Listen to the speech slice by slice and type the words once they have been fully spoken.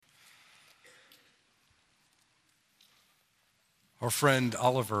Our friend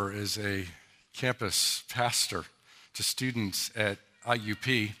Oliver is a campus pastor to students at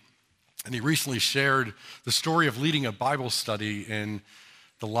IUP, and he recently shared the story of leading a Bible study in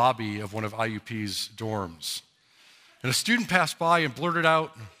the lobby of one of IUP's dorms. And a student passed by and blurted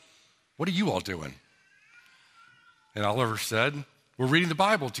out, "What are you all doing?" And Oliver said, "We're reading the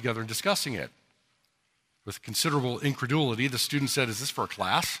Bible together and discussing it." With considerable incredulity, the student said, "Is this for a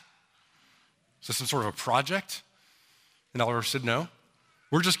class? Is this some sort of a project?" And Oliver said, "No,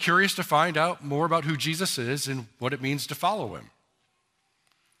 we're just curious to find out more about who Jesus is and what it means to follow him."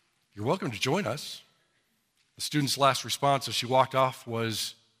 "You're welcome to join us." The student's last response as she walked off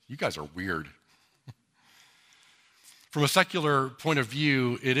was, "You guys are weird." From a secular point of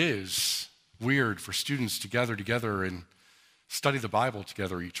view, it is weird for students to gather together and study the Bible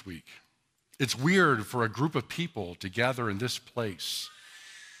together each week. It's weird for a group of people to gather in this place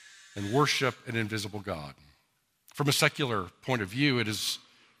and worship an invisible God. From a secular point of view, it is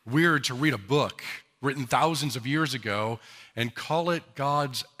weird to read a book written thousands of years ago and call it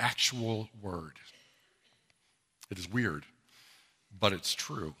God's actual word. It is weird, but it's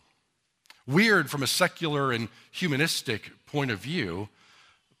true. Weird from a secular and humanistic point of view,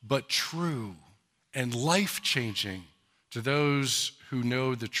 but true and life-changing to those who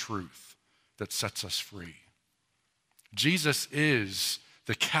know the truth that sets us free. Jesus is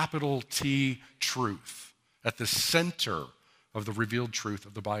the capital T truth at the center of the revealed truth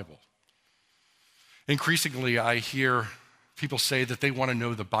of the Bible. Increasingly, I hear people say that they want to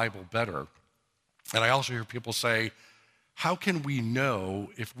know the Bible better. And I also hear people say, how can we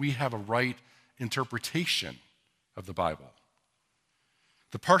know if we have a right interpretation of the Bible?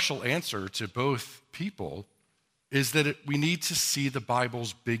 The partial answer to both people is that we need to see the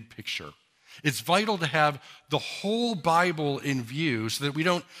Bible's big picture. It's vital to have the whole Bible in view so that we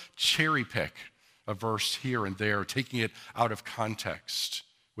don't cherry pick a verse here and there, taking it out of context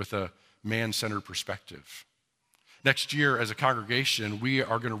with a man-centered perspective. Next year, as a congregation, we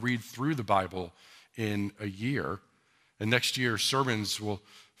are going to read through the Bible in a year. And next year's sermons will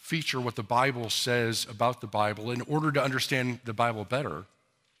feature what the Bible says about the Bible in order to understand the Bible better.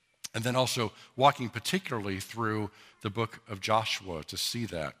 And then also walking particularly through the book of Joshua to see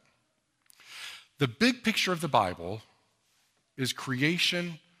that. The big picture of the Bible is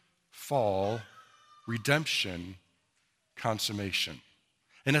creation, fall, redemption, consummation.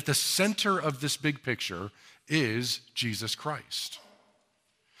 And at the center of this big picture is Jesus Christ.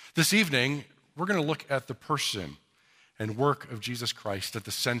 This evening, we're going to look at the person and work of Jesus Christ at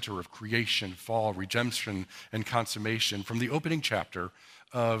the center of creation, fall, redemption, and consummation from the opening chapter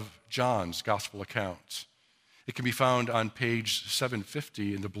of John's gospel account. It can be found on page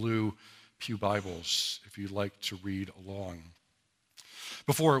 750 in the blue Pew Bibles if you'd like to read along.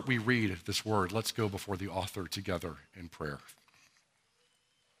 Before we read this word, let's go before the author together in prayer.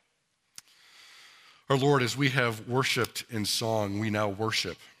 Our Lord, as we have worshiped in song, we now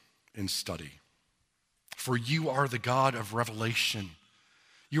worship in study. For you are the God of revelation.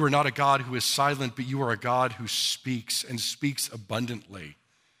 You are not a God who is silent, but you are a God who speaks and speaks abundantly.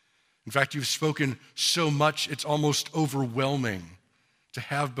 In fact, you've spoken so much, it's almost overwhelming to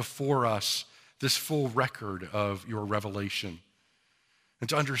have before us this full record of your revelation and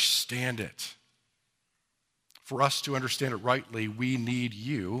to understand it. For us to understand it rightly, we need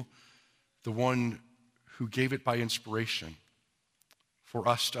you, the one who gave it by inspiration, for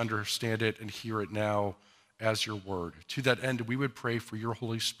us to understand it and hear it now as your word. To that end, we would pray for your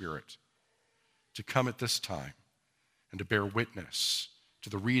Holy Spirit to come at this time and to bear witness to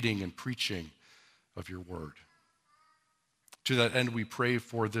the reading and preaching of your word. To that end, we pray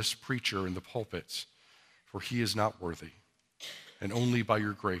for this preacher in the pulpit, for he is not worthy, and only by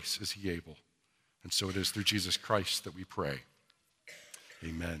your grace is he able. And so it is through Jesus Christ that we pray.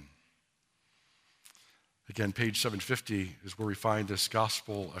 Amen. Again, page 750 is where we find this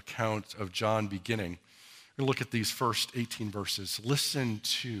gospel account of John beginning. We're going to look at these first 18 verses. Listen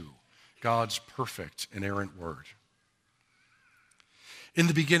to God's perfect, inerrant word. In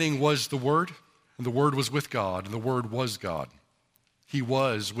the beginning was the Word, and the Word was with God, and the Word was God. He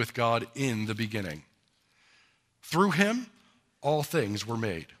was with God in the beginning. Through him, all things were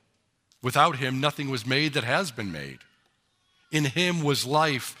made. Without him, nothing was made that has been made. In him was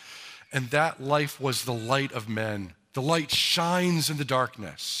life, and that life was the light of men. The light shines in the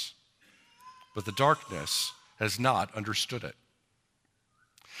darkness, but the darkness has not understood it.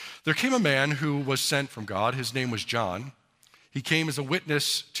 There came a man who was sent from God. His name was John. He came as a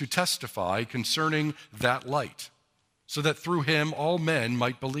witness to testify concerning that light, so that through him all men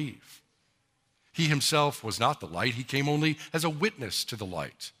might believe. He himself was not the light. He came only as a witness to the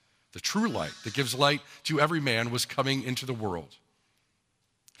light. The true light that gives light to every man was coming into the world.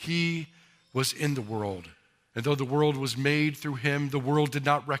 He was in the world, and though the world was made through him, the world did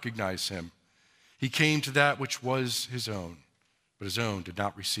not recognize him. He came to that which was his own, but his own did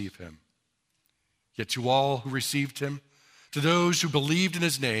not receive him. Yet to all who received him, to those who believed in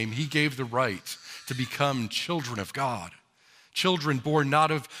his name, he gave the right to become children of God, children born not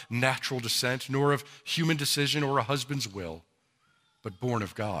of natural descent, nor of human decision or a husband's will, but born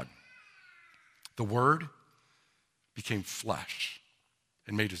of God. The Word became flesh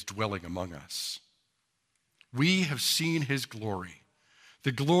and made his dwelling among us. We have seen his glory,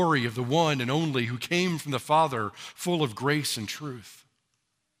 the glory of the one and only who came from the Father, full of grace and truth.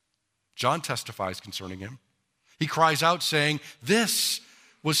 John testifies concerning him. He cries out saying, "This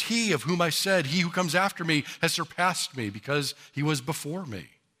was he of whom I said, 'He who comes after me has surpassed me because he was before me.'"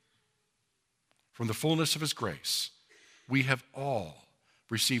 From the fullness of his grace, we have all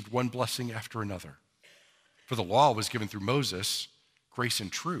received one blessing after another. For the law was given through Moses, grace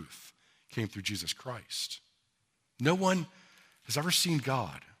and truth came through Jesus Christ. No one has ever seen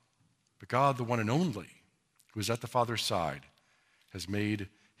God, but God, the one and only, who is at the Father's side, has made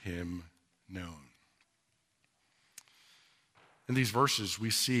him known. In these verses,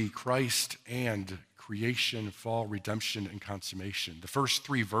 we see Christ and creation, fall, redemption, and consummation. The first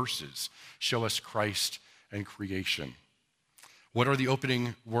three verses show us Christ and creation. What are the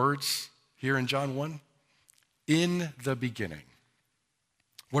opening words here in John 1? In the beginning.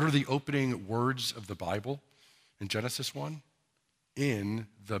 What are the opening words of the Bible in Genesis 1? In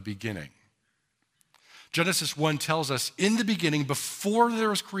the beginning. Genesis 1 tells us, in the beginning, before there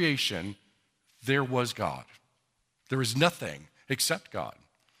was creation, there was God. There is nothing except God.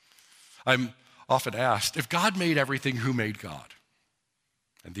 I'm often asked, if God made everything, who made God?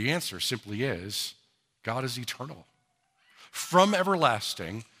 And the answer simply is, God is eternal. From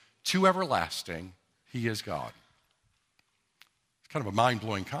everlasting to everlasting, he is God. It's kind of a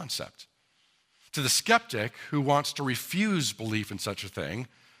mind-blowing concept. To the skeptic who wants to refuse belief in such a thing,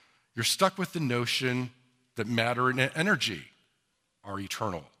 you're stuck with the notion that matter and energy are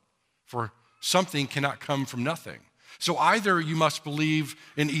eternal. For something cannot come from nothing. So either you must believe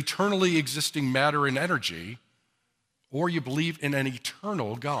in eternally existing matter and energy, or you believe in an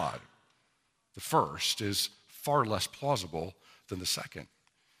eternal God. The first is far less plausible than the second.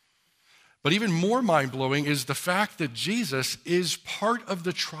 But even more mind-blowing is the fact that Jesus is part of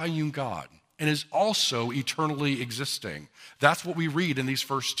the triune God and is also eternally existing. That's what we read in these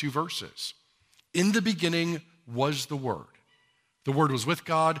first two verses. In the beginning was the Word. The Word was with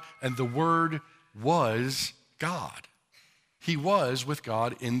God, and the Word was God. He was with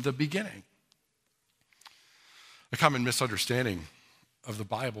God in the beginning. A common misunderstanding of the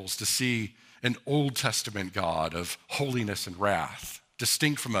Bible is to see an Old Testament God of holiness and wrath,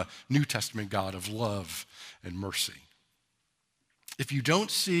 distinct from a New Testament God of love and mercy. If you don't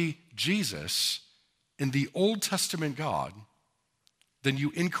see Jesus in the Old Testament God, then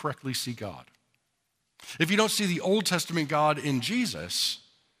you incorrectly see God. If you don't see the Old Testament God in Jesus,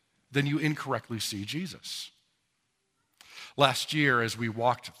 then you incorrectly see Jesus. Last year, as we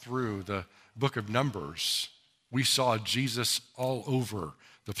walked through the book of Numbers, we saw Jesus all over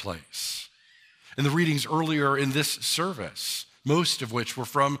the place. In the readings earlier in this service, most of which were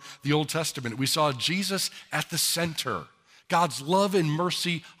from the Old Testament, we saw Jesus at the center. God's love and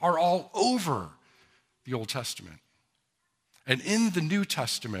mercy are all over the Old Testament. And in the New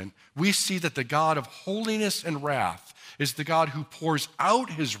Testament, we see that the God of holiness and wrath is the God who pours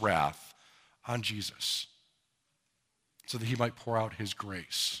out his wrath on Jesus so that he might pour out his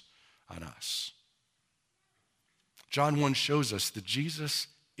grace on us. John 1 shows us that Jesus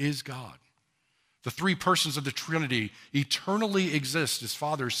is God. The three persons of the Trinity eternally exist as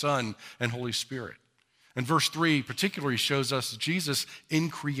Father, Son, and Holy Spirit. And verse 3 particularly shows us Jesus in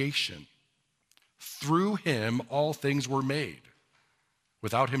creation. Through him, all things were made.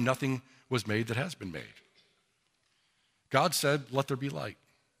 Without him, nothing was made that has been made. God said, "Let there be light,"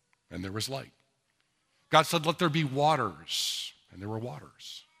 and there was light. God said, "Let there be waters," and there were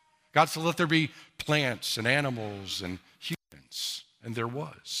waters. God said, "Let there be plants and animals and humans," and there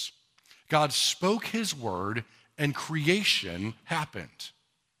was. God spoke his word, and creation happened.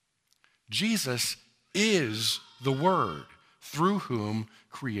 Jesus is the Word through whom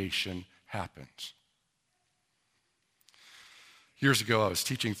creation happened. Years ago, I was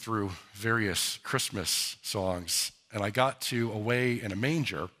teaching through various Christmas songs, and I got to "Away in a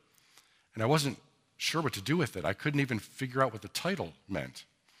Manger," and I wasn't sure what to do with it. I couldn't even figure out what the title meant.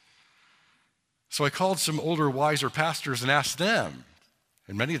 So I called some older, wiser pastors and asked them,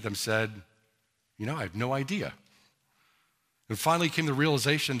 and many of them said, I have no idea. And finally came the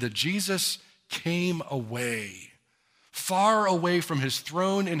realization that Jesus came away far away from his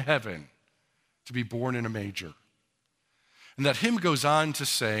throne in heaven, to be born in a manger. And that hymn goes on to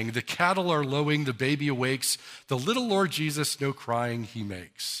saying, the cattle are lowing, the baby awakes, the little Lord Jesus no crying he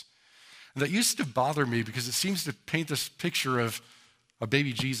makes. And that used to bother me because it seems to paint this picture of a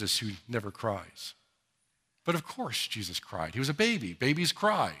baby Jesus who never cries. But of course Jesus cried. He was a baby. Babies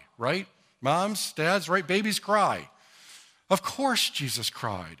cry, right? Moms, dads, right? Babies cry. Of course Jesus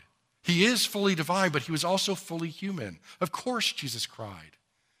cried. He is fully divine, but he was also fully human. Of course Jesus cried.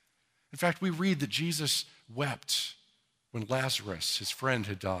 In fact, we read that Jesus wept when Lazarus, his friend,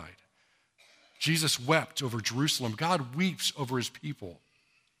 had died. Jesus wept over Jerusalem. God weeps over his people.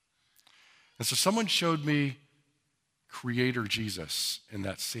 And so someone showed me Creator Jesus in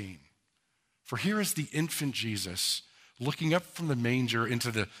that scene. For here is the infant Jesus looking up from the manger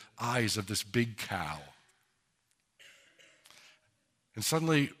into the eyes of this big cow. And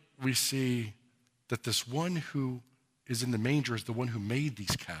suddenly we see that this one who is in the manger is the one who made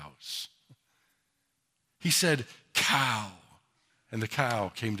these cows. He said, cow, and the cow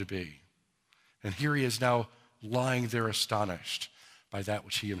came to be. And here he is now lying there astonished by that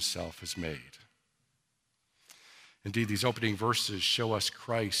which he himself has made. Indeed, these opening verses show us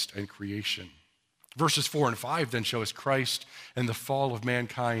Christ and creation. Verses 4 and 5 then show us Christ and the fall of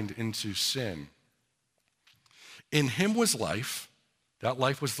mankind into sin. In him was life. That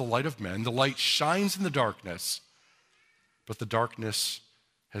life was the light of men. The light shines in the darkness, but the darkness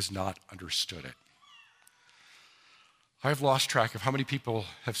has not understood it. I have lost track of how many people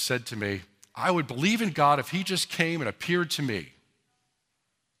have said to me, I would believe in God if he just came and appeared to me.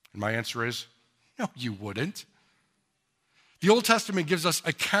 And my answer is, no, you wouldn't. The Old Testament gives us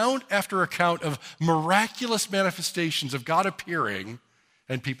account after account of miraculous manifestations of God appearing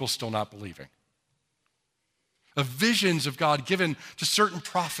and people still not believing. Of visions of God given to certain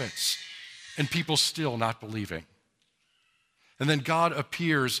prophets and people still not believing. And then God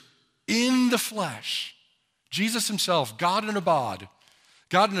appears in the flesh. Jesus himself, God in a bod,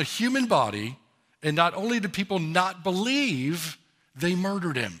 God in a human body, and not only did people not believe, they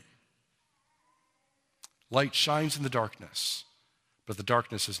murdered him. Light shines in the darkness, but the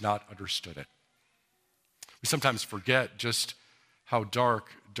darkness has not understood it. We sometimes forget just how dark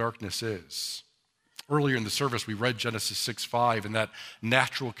darkness is. Earlier in the service, we read Genesis 6:5 and that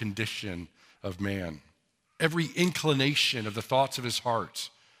natural condition of man. Every inclination of the thoughts of his heart,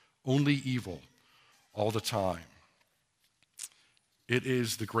 only evil all the time. It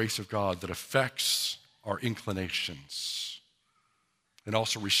is the grace of God that affects our inclinations and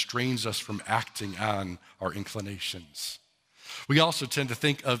also restrains us from acting on our inclinations. We also tend to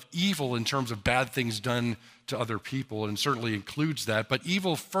think of evil in terms of bad things done to other people, and certainly includes that. But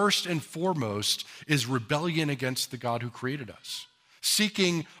evil, first and foremost, is rebellion against the God who created us,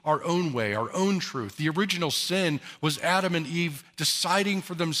 seeking our own way, our own truth. The original sin was Adam and Eve deciding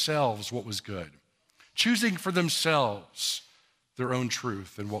for themselves what was good, choosing for themselves their own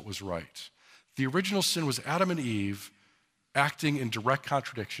truth and what was right. The original sin was Adam and Eve acting in direct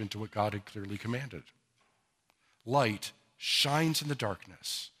contradiction to what God had clearly commanded. Light shines in the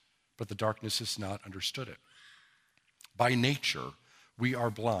darkness, but the darkness has not understood it. By nature, we are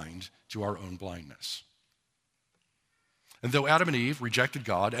blind to our own blindness. And though Adam and Eve rejected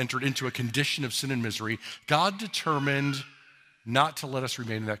God, entered into a condition of sin and misery, God determined not to let us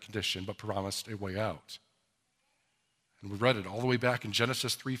remain in that condition, but promised a way out. And we read it all the way back in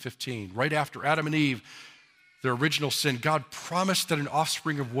Genesis 3:15. Right after Adam and Eve, their original sin, God promised that an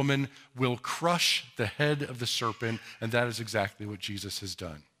offspring of woman will crush the head of the serpent, and that is exactly what Jesus has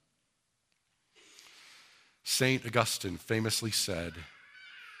done. St. Augustine famously said,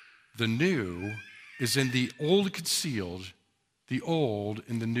 "The new is in the old concealed, the old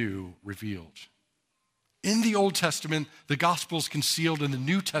in the new revealed." In the Old Testament, the gospel is concealed. In the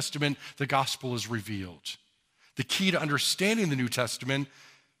New Testament, the gospel is revealed. The key to understanding the New Testament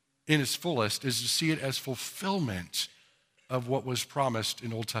in its fullest is to see it as fulfillment of what was promised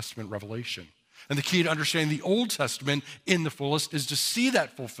in Old Testament revelation. And the key to understanding the Old Testament in the fullest is to see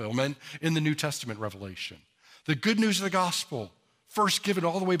that fulfillment in the New Testament revelation. The good news of the gospel, first given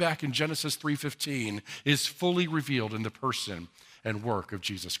all the way back in Genesis 3:15, is fully revealed in the person and work of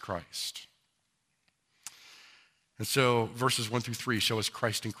Jesus Christ. And so verses 1-3 show us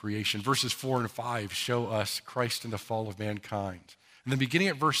Christ in creation. Verses 4 and 5 show us Christ in the fall of mankind. And then beginning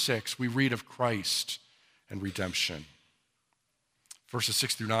at verse 6, we read of Christ and redemption. Verses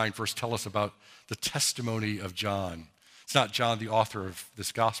 6-9 first tell us about the testimony of John. It's not John, the author of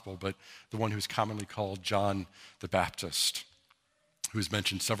this gospel, but the one who's commonly called John the Baptist, who is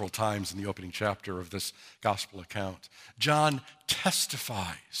mentioned several times in the opening chapter of this gospel account. John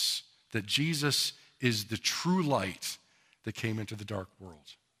testifies that Jesus is the true light that came into the dark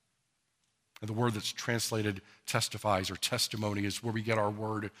world. And the word that's translated testifies or testimony is where we get our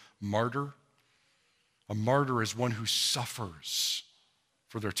word martyr. A martyr is one who suffers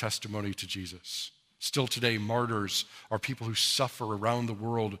for their testimony to Jesus. Still today, martyrs are people who suffer around the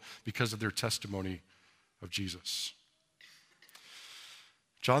world because of their testimony of Jesus.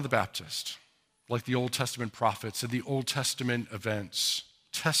 John the Baptist, like the Old Testament prophets and the Old Testament events,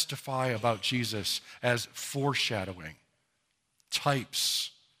 testify about Jesus as foreshadowing,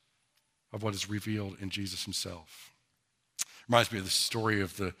 types of what is revealed in Jesus himself. Reminds me of the story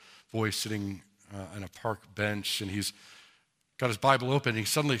of the boy sitting on a park bench, and he's got his Bible open, and he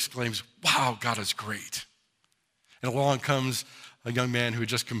suddenly exclaims, "Wow, God is great." And along comes a young man who had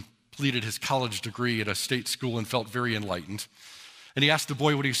just completed his college degree at a state school and felt very enlightened. And he asked the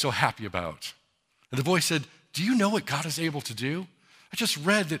boy what he was so happy about. And the boy said, "Do you know what God is able to do? I just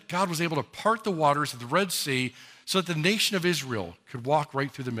read that God was able to part the waters of the Red Sea so that the nation of Israel could walk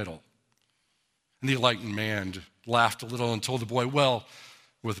right through the middle." And the enlightened man laughed a little and told the boy, "Well,"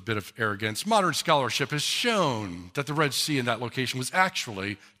 with a bit of arrogance, "modern scholarship has shown that the Red Sea in that location was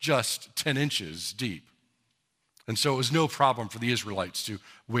actually just 10 inches deep. And so it was no problem for the Israelites to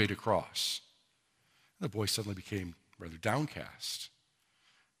wade across." And the boy suddenly became rather downcast.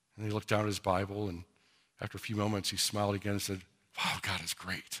 And he looked down at his Bible, and after a few moments, he smiled again and said, "Wow, God is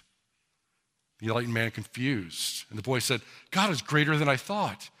great." The enlightened man confused, and the boy said, "God is greater than I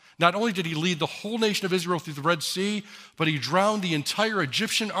thought. Not only did he lead the whole nation of Israel through the Red Sea, but he drowned the entire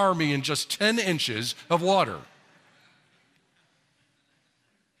Egyptian army in just 10 inches of water."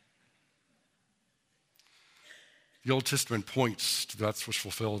 The Old Testament points to that's what's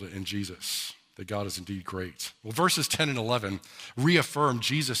fulfilled in Jesus, that God is indeed great. Well, verses 10 and 11 reaffirm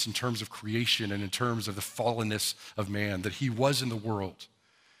Jesus in terms of creation and in terms of the fallenness of man, that he was in the world.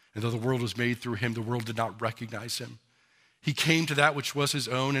 And though the world was made through him, the world did not recognize him. He came to that which was his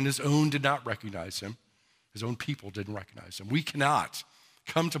own, and his own did not recognize him. His own people didn't recognize him. We cannot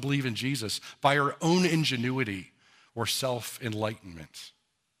come to believe in Jesus by our own ingenuity or self-enlightenment.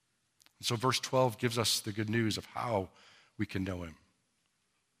 And so verse 12 gives us the good news of how we can know him.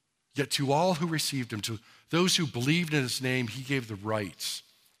 "Yet to all who received him, to those who believed in his name, he gave the right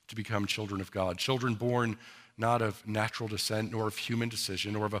to become children of God, children born not of natural descent, nor of human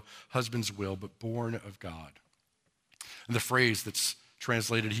decision, nor of a husband's will, but born of God." And the phrase that's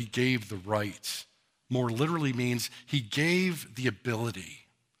translated, "he gave the right," more literally means he gave the ability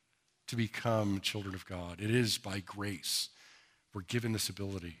to become children of God. It is by grace we're given this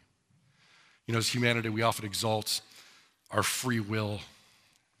ability. You know, as humanity, we often exalt our free will.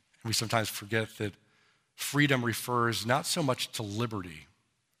 And we sometimes forget that freedom refers not so much to liberty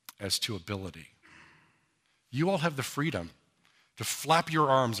as to ability. You all have the freedom to flap your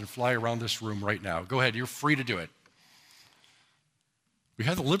arms and fly around this room right now. Go ahead, you're free to do it. We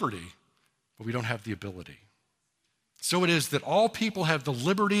have the liberty, but we don't have the ability. So it is that all people have the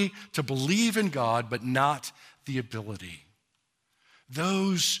liberty to believe in God, but not the ability.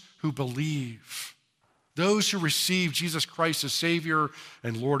 Those who believe, those who receive Jesus Christ as Savior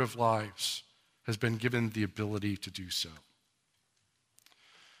and Lord of lives, has been given the ability to do so.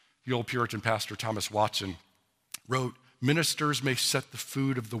 The old Puritan pastor Thomas Watson wrote, "Ministers may set the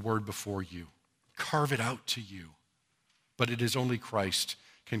food of the word before you, carve it out to you, but it is only Christ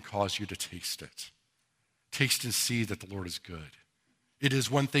can cause you to taste it. Taste and see that the Lord is good." It is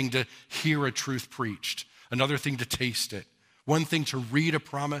one thing to hear a truth preached, another thing to taste it, one thing to read a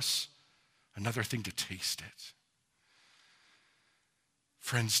promise, another thing to taste it.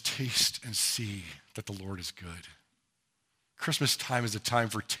 Friends, taste and see that the Lord is good. Christmas time is a time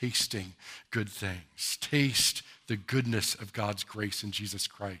for tasting good things. Taste the goodness of God's grace in Jesus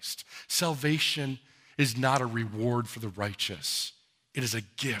Christ. Salvation is not a reward for the righteous. It is a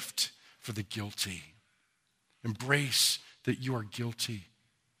gift for the guilty. Embrace that you are guilty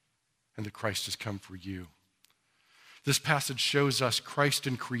and that Christ has come for you. This passage shows us Christ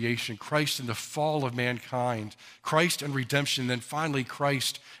in creation, Christ in the fall of mankind, Christ in redemption, then finally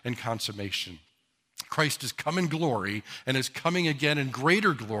Christ in consummation. Christ has come in glory and is coming again in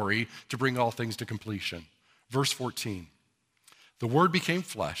greater glory to bring all things to completion. Verse 14, "The Word became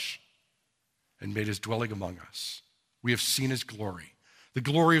flesh and made his dwelling among us. We have seen his glory, the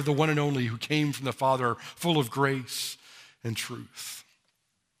glory of the one and only who came from the Father, full of grace and truth."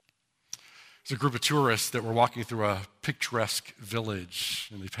 There's a group of tourists that were walking through a picturesque village,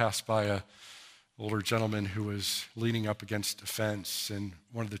 and they passed by an older gentleman who was leaning up against a fence, and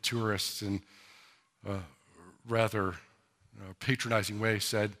one of the tourists, in a rather patronizing way,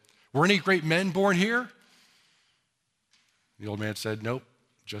 said, "Were any great men born here?" The old man said, "Nope,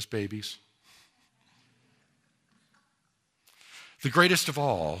 just babies." The greatest of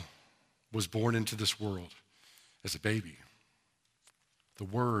all was born into this world as a baby. The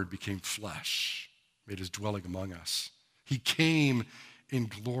Word became flesh, made his dwelling among us. He came in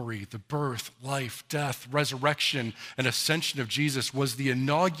glory. The birth, life, death, resurrection, and ascension of Jesus was the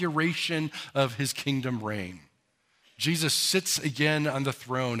inauguration of his kingdom reign. Jesus sits again on the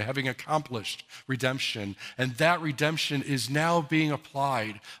throne, having accomplished redemption, and that redemption is now being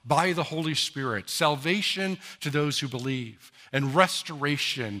applied by the Holy Spirit, salvation to those who believe, and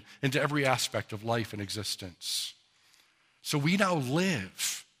restoration into every aspect of life and existence. So we now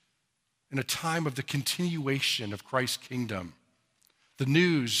live in a time of the continuation of Christ's kingdom. The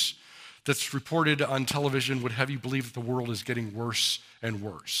news that's reported on television would have you believe that the world is getting worse and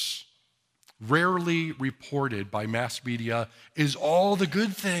worse. Rarely reported by mass media is all the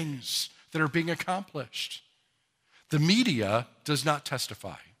good things that are being accomplished. The media does not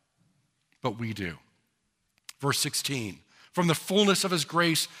testify, but we do. Verse 16, from the fullness of his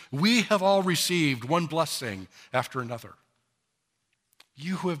grace, we have all received one blessing after another.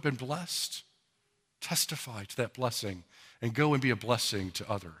 You who have been blessed, testify to that blessing and go and be a blessing to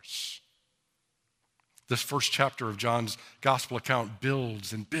others. This first chapter of John's gospel account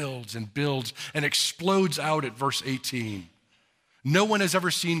builds and builds and builds and explodes out at verse 18. No one has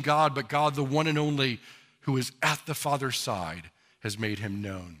ever seen God, but God, the one and only, who is at the Father's side, has made him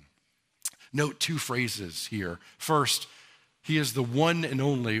known. Note two phrases here. First, he is the one and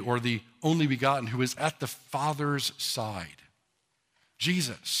only, or the only begotten, who is at the Father's side.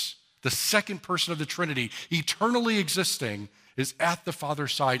 Jesus, the second person of the Trinity, eternally existing, is at the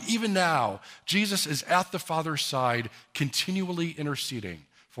Father's side. Even now, Jesus is at the Father's side, continually interceding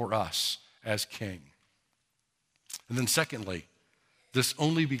for us as King. And then secondly, this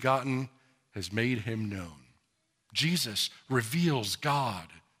only begotten has made him known. Jesus reveals God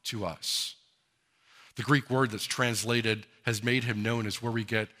to us. The Greek word that's translated has made him known is where we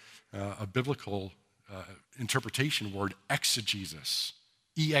get a biblical interpretation word, exegesis,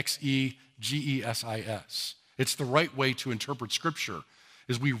 E-X-E-G-E-S-I-S. It's the right way to interpret Scripture,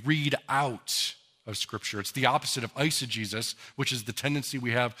 is we read out of Scripture. It's the opposite of eisegesis, which is the tendency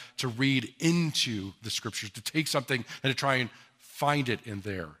we have to read into the Scriptures, to take something and to try and find it in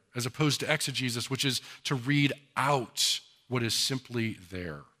there, as opposed to exegesis, which is to read out what is simply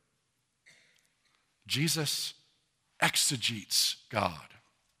there. Jesus exegetes God.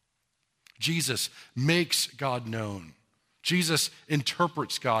 Jesus makes God known. Jesus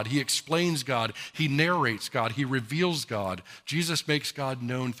interprets God. He explains God. He narrates God. He reveals God. Jesus makes God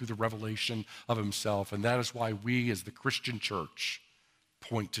known through the revelation of himself. And that is why we as the Christian church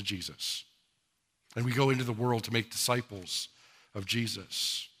point to Jesus. And we go into the world to make disciples of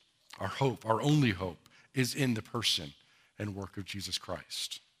Jesus. Our hope, our only hope, is in the person and work of Jesus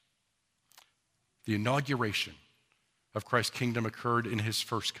Christ. The inauguration of Christ's kingdom occurred in his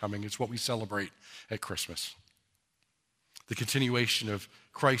first coming. It's what we celebrate at Christmas. The continuation of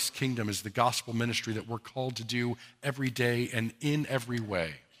Christ's kingdom is the gospel ministry that we're called to do every day and in every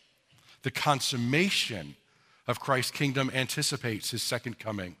way. The consummation of Christ's kingdom anticipates his second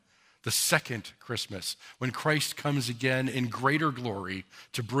coming, the second Christmas, when Christ comes again in greater glory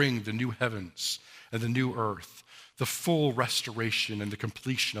to bring the new heavens and the new earth, the full restoration and the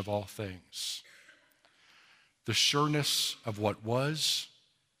completion of all things. The sureness of what was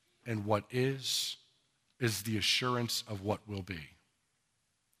and what is the assurance of what will be.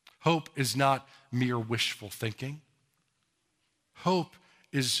 Hope is not mere wishful thinking. Hope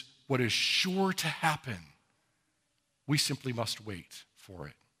is what is sure to happen. We simply must wait for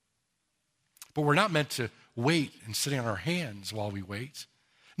it. But we're not meant to wait and sitting on our hands while we wait.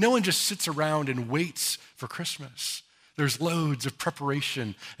 No one just sits around and waits for Christmas. There's loads of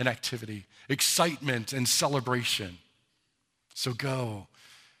preparation and activity, excitement and celebration. So go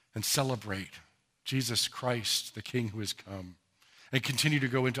and celebrate Jesus Christ, the King who has come, and continue to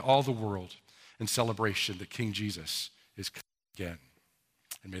go into all the world in celebration that King Jesus is coming again.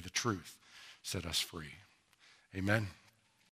 And may the truth set us free. Amen.